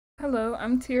Hello,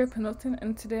 I'm Tia Pendleton,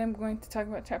 and today I'm going to talk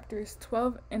about chapters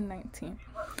 12 and 19.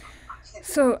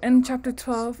 So, in chapter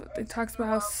 12, it talks about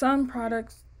how some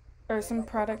product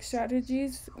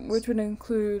strategies, which would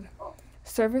include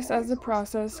service as a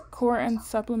process, core and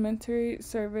supplementary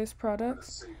service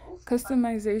products,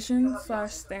 customization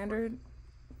slash standard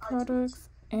products,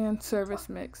 and service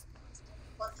mix.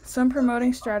 Some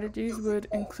promoting strategies would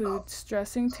include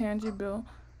stressing tangible,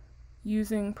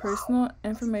 using personal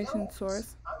information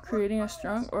source, creating a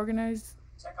strong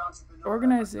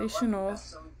organizational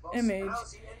image,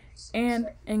 and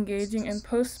engaging in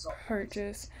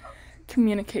post-purchase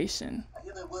communication.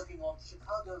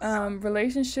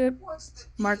 Relationship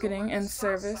marketing and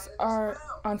service are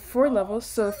on four levels.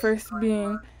 So first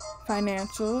being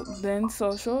financial, then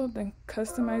social, then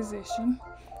customization,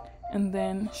 and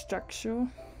then structural.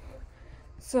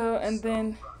 And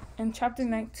then in chapter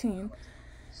 19,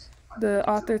 the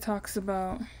author talks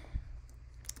about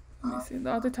the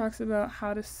author talks about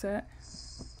how to set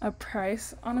a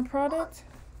price on a product.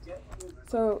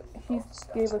 So he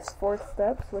gave us four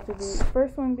steps, which would be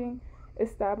first one being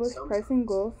establish pricing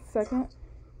goals. Second,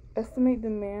 estimate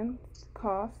demand,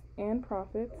 cost, and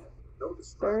profits.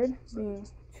 Third, being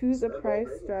choose a price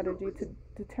strategy to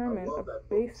determine a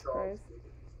base price.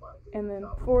 And then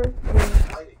fourth, being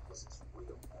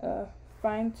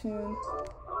fine tune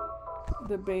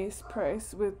the base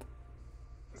price with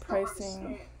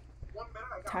pricing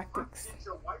tactics.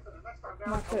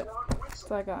 And that's it.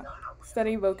 So I got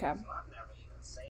study vocab.